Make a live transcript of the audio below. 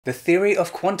The theory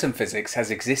of quantum physics has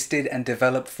existed and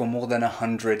developed for more than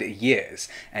 100 years,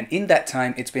 and in that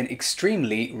time it's been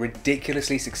extremely,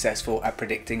 ridiculously successful at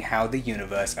predicting how the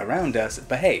universe around us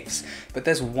behaves. But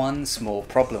there's one small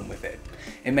problem with it.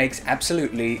 It makes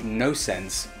absolutely no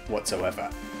sense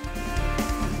whatsoever.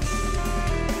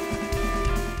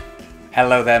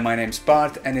 Hello there, my name's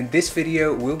Parth, and in this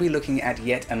video we'll be looking at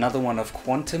yet another one of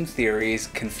quantum theory's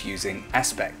confusing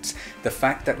aspects. The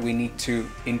fact that we need to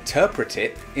interpret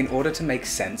it in order to make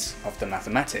sense of the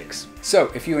mathematics. So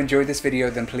if you enjoyed this video,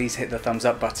 then please hit the thumbs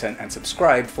up button and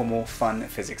subscribe for more fun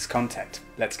physics content.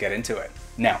 Let's get into it.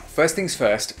 Now, first things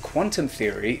first, quantum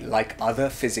theory, like other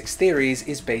physics theories,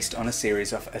 is based on a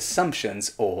series of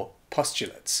assumptions or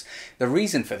postulates. The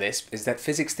reason for this is that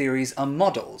physics theories are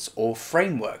models or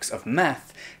frameworks of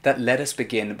math that let us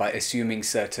begin by assuming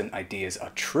certain ideas are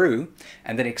true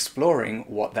and then exploring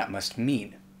what that must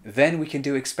mean. Then we can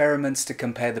do experiments to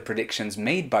compare the predictions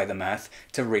made by the math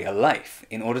to real life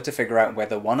in order to figure out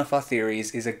whether one of our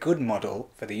theories is a good model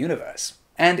for the universe.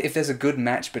 And if there's a good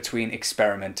match between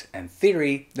experiment and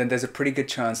theory, then there's a pretty good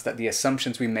chance that the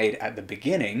assumptions we made at the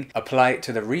beginning apply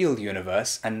to the real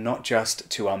universe and not just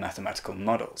to our mathematical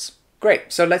models.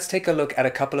 Great, so let's take a look at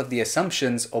a couple of the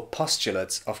assumptions or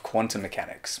postulates of quantum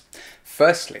mechanics.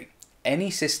 Firstly, any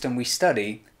system we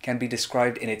study can be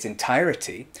described in its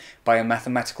entirety by a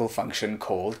mathematical function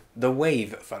called the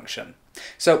wave function.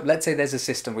 So let's say there's a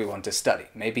system we want to study,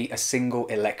 maybe a single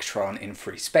electron in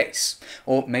free space,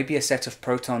 or maybe a set of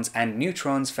protons and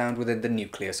neutrons found within the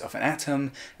nucleus of an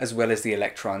atom, as well as the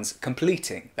electrons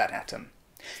completing that atom.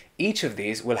 Each of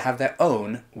these will have their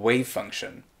own wave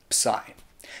function, psi.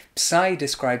 Psi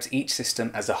describes each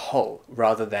system as a whole,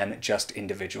 rather than just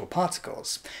individual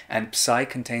particles, and psi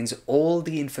contains all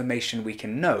the information we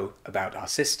can know about our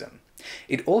system.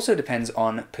 It also depends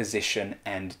on position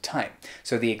and time,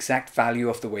 so the exact value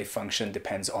of the wave function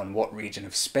depends on what region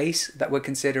of space that we're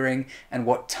considering and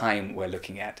what time we're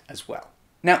looking at as well.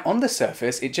 Now, on the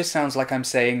surface, it just sounds like I'm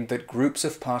saying that groups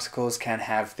of particles can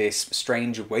have this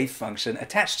strange wave function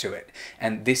attached to it,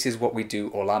 and this is what we do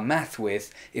all our math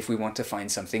with if we want to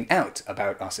find something out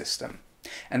about our system.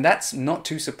 And that's not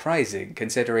too surprising,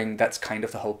 considering that's kind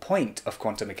of the whole point of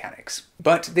quantum mechanics.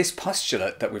 But this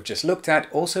postulate that we've just looked at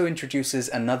also introduces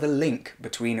another link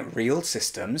between real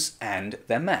systems and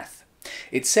their math.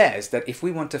 It says that if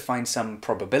we want to find some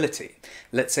probability,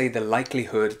 let's say the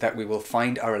likelihood that we will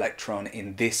find our electron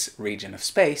in this region of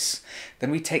space, then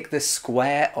we take the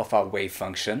square of our wave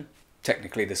function,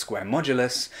 technically the square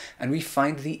modulus, and we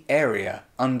find the area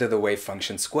under the wave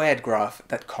function squared graph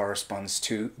that corresponds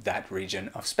to that region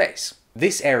of space.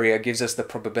 This area gives us the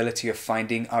probability of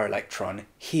finding our electron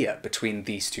here between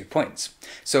these 2 points.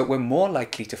 So we're more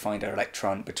likely to find our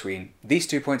electron between these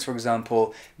 2 points, for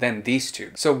example, than these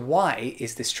two. So why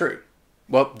is this true?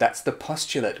 Well, that's the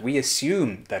postulate. We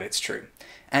assume that it's true.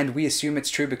 And we assume it's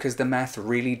true because the math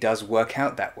really does work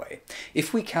out that way.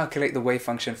 If we calculate the wave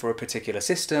function for a particular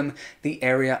system, the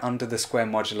area under the square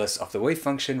modulus of the wave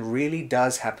function really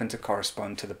does happen to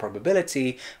correspond to the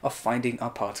probability of finding our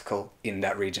particle in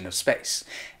that region of space.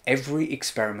 Every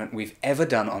experiment we've ever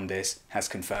done on this has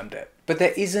confirmed it. But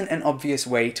there isn't an obvious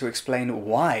way to explain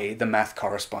why the math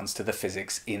corresponds to the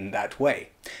physics in that way.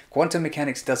 Quantum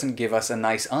mechanics doesn't give us a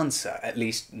nice answer, at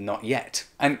least not yet.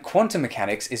 And quantum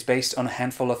mechanics is based on a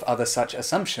handful of other such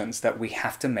assumptions that we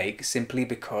have to make simply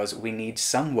because we need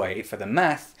some way for the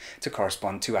math to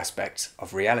correspond to aspects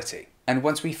of reality. And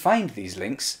once we find these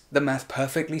links, the math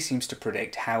perfectly seems to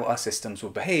predict how our systems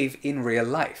will behave in real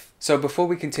life. So before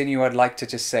we continue, I'd like to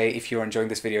just say if you're enjoying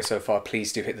this video so far,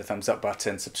 please do hit the thumbs up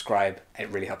button, subscribe, it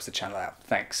really helps the channel out.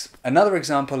 Thanks. Another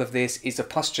example of this is a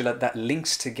postulate that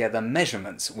links together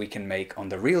measurements we can make on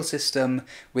the real system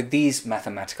with these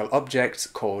mathematical objects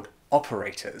called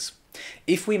operators.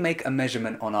 If we make a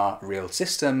measurement on our real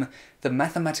system, the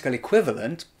mathematical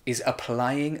equivalent is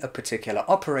applying a particular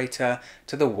operator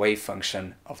to the wave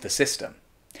function of the system.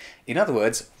 In other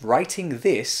words, writing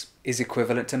this is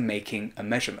equivalent to making a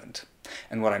measurement.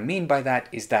 And what I mean by that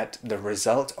is that the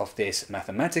result of this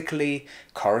mathematically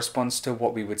corresponds to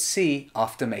what we would see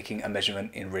after making a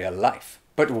measurement in real life.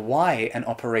 But why an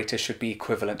operator should be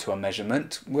equivalent to a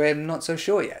measurement, we're not so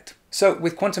sure yet. So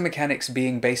with quantum mechanics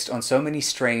being based on so many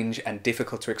strange and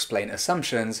difficult to explain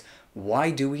assumptions,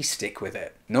 why do we stick with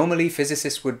it? Normally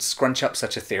physicists would scrunch up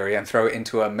such a theory and throw it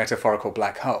into a metaphorical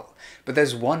black hole. But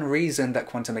there's one reason that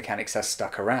quantum mechanics has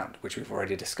stuck around, which we've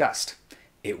already discussed.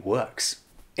 It works.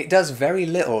 It does very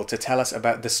little to tell us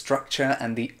about the structure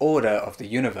and the order of the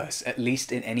universe, at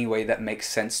least in any way that makes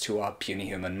sense to our puny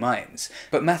human minds.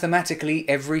 But mathematically,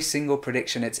 every single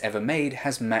prediction it's ever made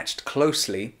has matched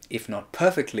closely, if not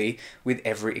perfectly, with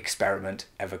every experiment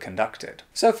ever conducted.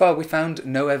 So far, we found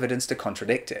no evidence to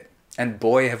contradict it. And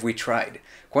boy, have we tried.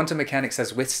 Quantum mechanics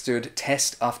has withstood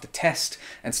test after test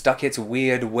and stuck its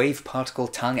weird wave-particle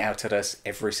tongue out at us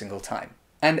every single time.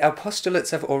 And our postulates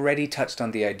have already touched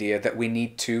on the idea that we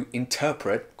need to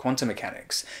interpret quantum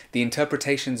mechanics, the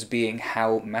interpretations being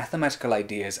how mathematical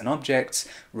ideas and objects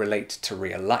relate to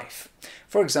real life.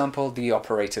 For example, the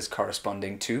operators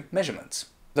corresponding to measurements.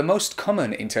 The most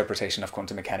common interpretation of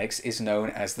quantum mechanics is known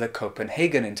as the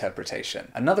Copenhagen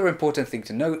interpretation. Another important thing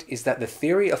to note is that the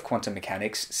theory of quantum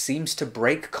mechanics seems to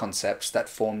break concepts that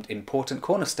formed important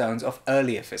cornerstones of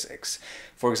earlier physics.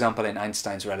 For example, in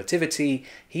Einstein's relativity,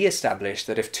 he established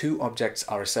that if two objects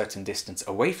are a certain distance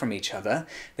away from each other,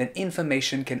 then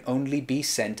information can only be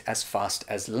sent as fast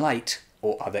as light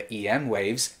or other EM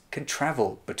waves can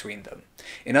travel between them.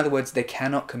 In other words, they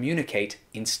cannot communicate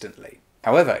instantly.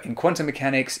 However, in quantum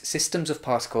mechanics, systems of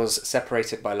particles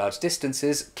separated by large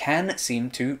distances can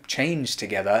seem to change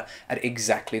together at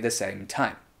exactly the same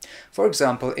time. For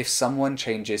example, if someone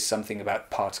changes something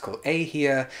about particle A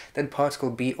here, then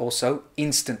particle B also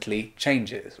instantly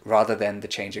changes, rather than the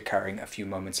change occurring a few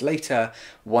moments later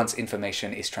once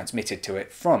information is transmitted to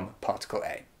it from particle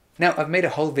A. Now, I've made a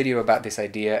whole video about this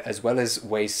idea, as well as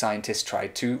ways scientists try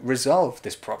to resolve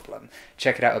this problem.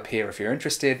 Check it out up here if you're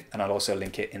interested, and I'll also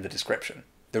link it in the description.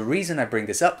 The reason I bring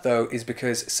this up, though, is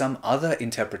because some other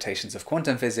interpretations of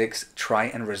quantum physics try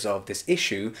and resolve this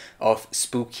issue of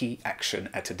spooky action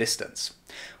at a distance.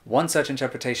 One such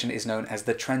interpretation is known as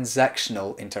the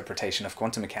transactional interpretation of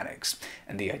quantum mechanics,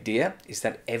 and the idea is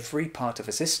that every part of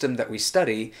a system that we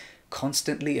study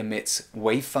constantly emits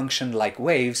wave function-like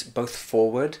waves both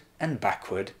forward and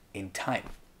backward in time.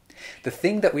 The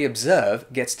thing that we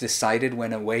observe gets decided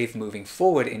when a wave moving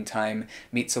forward in time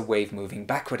meets a wave moving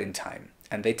backward in time,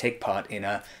 and they take part in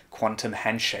a quantum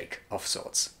handshake of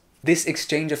sorts. This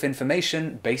exchange of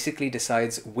information basically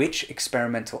decides which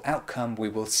experimental outcome we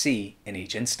will see in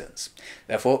each instance.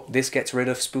 Therefore, this gets rid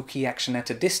of spooky action at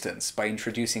a distance by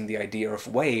introducing the idea of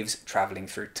waves traveling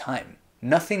through time.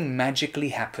 Nothing magically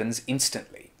happens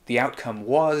instantly. The outcome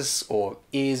was, or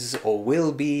is, or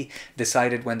will be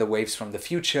decided when the waves from the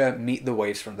future meet the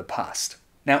waves from the past.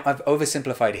 Now, I've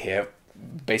oversimplified here,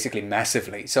 basically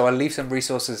massively, so I'll leave some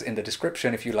resources in the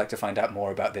description if you'd like to find out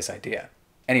more about this idea.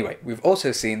 Anyway, we've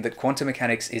also seen that quantum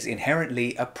mechanics is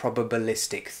inherently a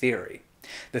probabilistic theory.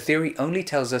 The theory only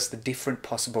tells us the different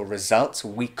possible results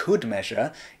we could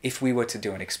measure if we were to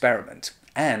do an experiment,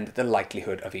 and the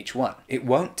likelihood of each one. It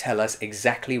won't tell us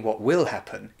exactly what will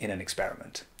happen in an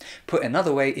experiment. Put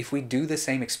another way, if we do the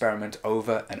same experiment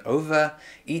over and over,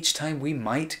 each time we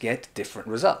might get different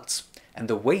results, and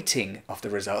the weighting of the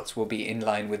results will be in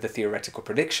line with the theoretical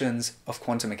predictions of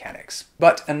quantum mechanics.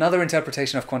 But another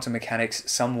interpretation of quantum mechanics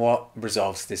somewhat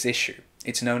resolves this issue.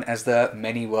 It's known as the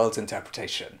many worlds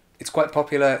interpretation. It's quite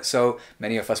popular, so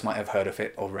many of us might have heard of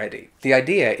it already. The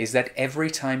idea is that every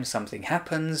time something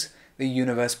happens, the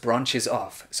universe branches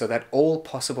off so that all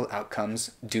possible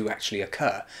outcomes do actually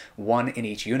occur, one in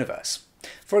each universe.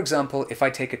 For example, if I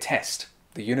take a test,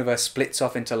 the universe splits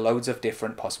off into loads of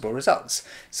different possible results,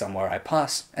 some where I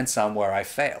pass and some where I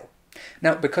fail.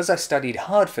 Now, because I studied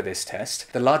hard for this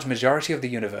test, the large majority of the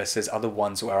universes are the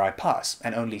ones where I pass,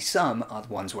 and only some are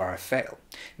the ones where I fail.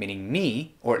 Meaning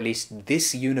me, or at least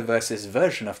this universe's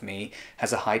version of me,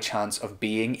 has a high chance of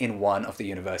being in one of the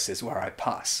universes where I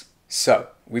pass. So,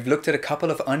 we've looked at a couple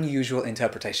of unusual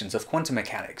interpretations of quantum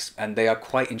mechanics, and they are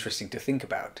quite interesting to think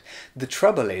about. The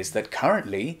trouble is that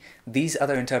currently, these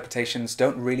other interpretations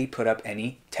don't really put up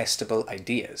any testable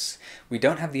ideas. We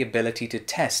don't have the ability to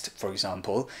test, for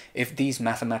example, if these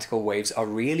mathematical waves are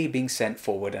really being sent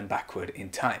forward and backward in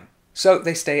time. So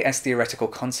they stay as theoretical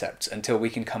concepts until we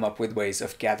can come up with ways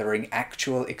of gathering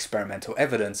actual experimental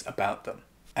evidence about them.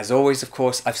 As always, of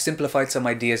course, I've simplified some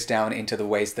ideas down into the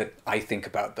ways that I think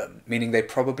about them, meaning they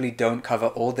probably don't cover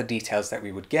all the details that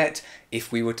we would get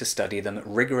if we were to study them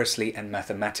rigorously and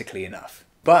mathematically enough.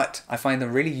 But I find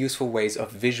them really useful ways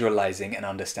of visualizing and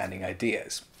understanding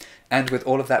ideas. And with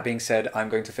all of that being said, I'm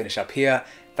going to finish up here.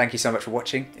 Thank you so much for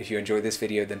watching. If you enjoyed this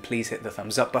video, then please hit the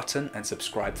thumbs up button and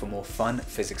subscribe for more fun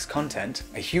physics content.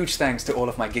 A huge thanks to all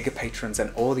of my Giga patrons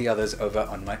and all the others over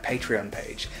on my Patreon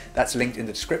page. That's linked in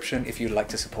the description if you'd like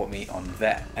to support me on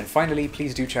there. And finally,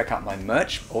 please do check out my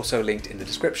merch, also linked in the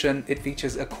description. It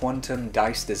features a quantum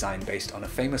dice design based on a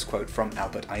famous quote from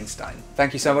Albert Einstein.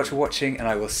 Thank you so much for watching, and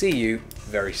I will see you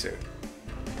very soon.